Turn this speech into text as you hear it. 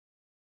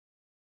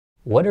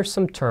What are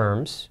some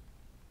terms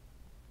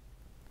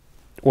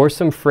or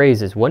some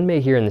phrases one may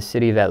hear in the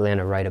city of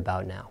Atlanta right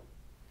about now?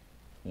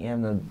 You have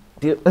no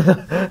dip.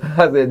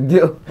 I said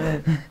dip.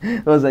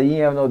 I was like, you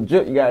ain't have no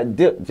drip, you got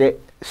dip, Jack.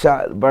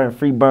 Shot, burn,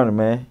 free burner,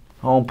 man.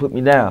 Home put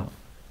me down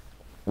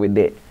with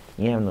that.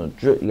 You ain't have no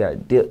drip, you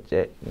got dip,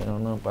 Jack. You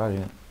don't know about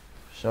it.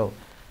 So,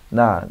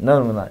 nah,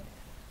 none of them like,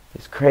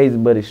 it's crazy,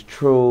 but it's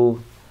true. You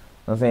know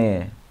what I'm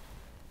saying?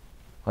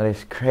 But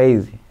it's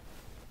crazy.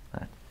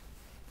 Like,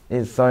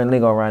 there's certain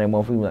lingo around there,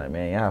 more people like,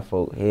 man, y'all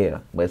folk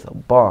here, but it's a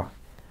bar.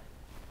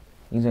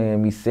 You ain't gonna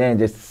be saying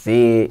just to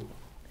say it.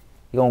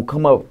 You gonna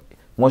come up,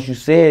 once you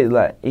say it,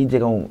 like, it just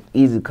gonna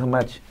easily come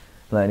at you.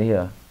 Like,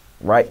 here,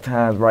 right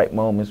times, right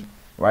moments,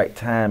 right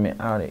timing,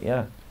 all that,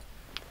 yeah.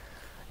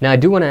 Now, I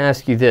do want to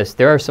ask you this.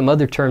 There are some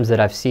other terms that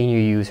I've seen you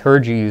use,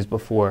 heard you use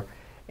before,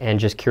 and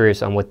just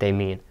curious on what they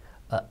mean.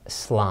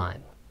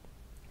 Slime.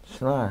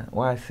 Slime,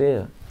 why I say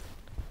it?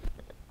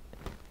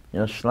 You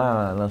know,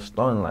 slime, you know,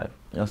 starting life,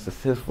 you know,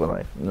 successful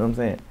life, you know what I'm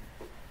saying?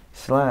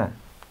 Slime.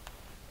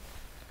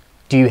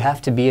 Do you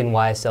have to be in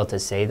YSL to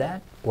say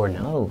that, or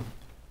no? No.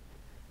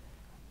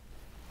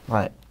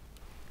 Like,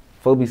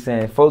 folks be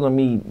saying, folks on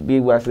me,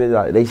 big YSL,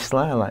 like, they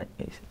slime like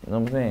this, you know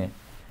what I'm saying?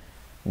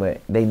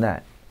 But they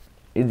not.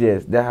 It's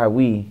just, that's how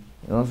we, you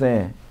know what I'm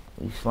saying?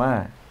 We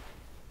slime.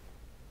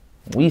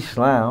 We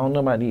slime. I don't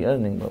know about these other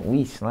niggas, but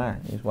we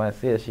slime. That's why I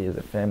said shit is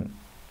a family.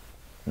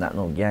 Not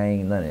no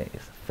gang, none of that.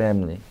 It's a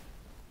family.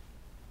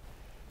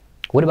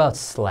 What about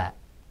Slatt?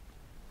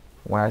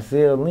 Why I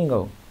said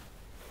lingo.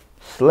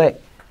 Slatt.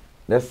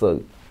 That's a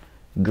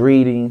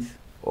greetings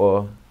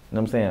or, you know what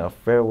I'm saying, a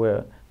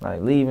farewell.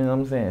 Like leaving, you know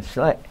what I'm saying?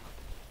 Slatt.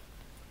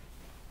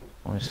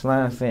 On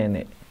slime saying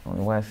that. On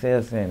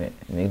YSL saying that.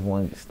 And they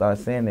want to start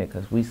saying that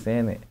because we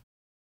saying that.